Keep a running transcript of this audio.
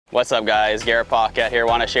What's up guys, Garrett Paquette here.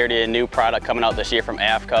 Want to share to you a new product coming out this year from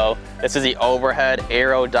AFTCO. This is the Overhead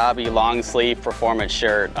Air-O Dobby long sleeve performance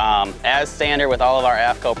shirt. As standard with all of our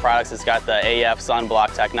AFTCO products, it's got the AF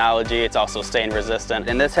sunblock technology. It's also stain resistant.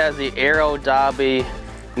 And this has the Air-O Dobby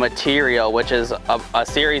material, which is a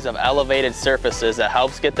series of elevated surfaces that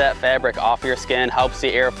helps get that fabric off your skin, helps the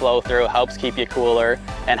air flow through, helps keep you cooler,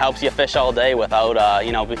 and helps you fish all day without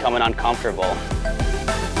becoming uncomfortable.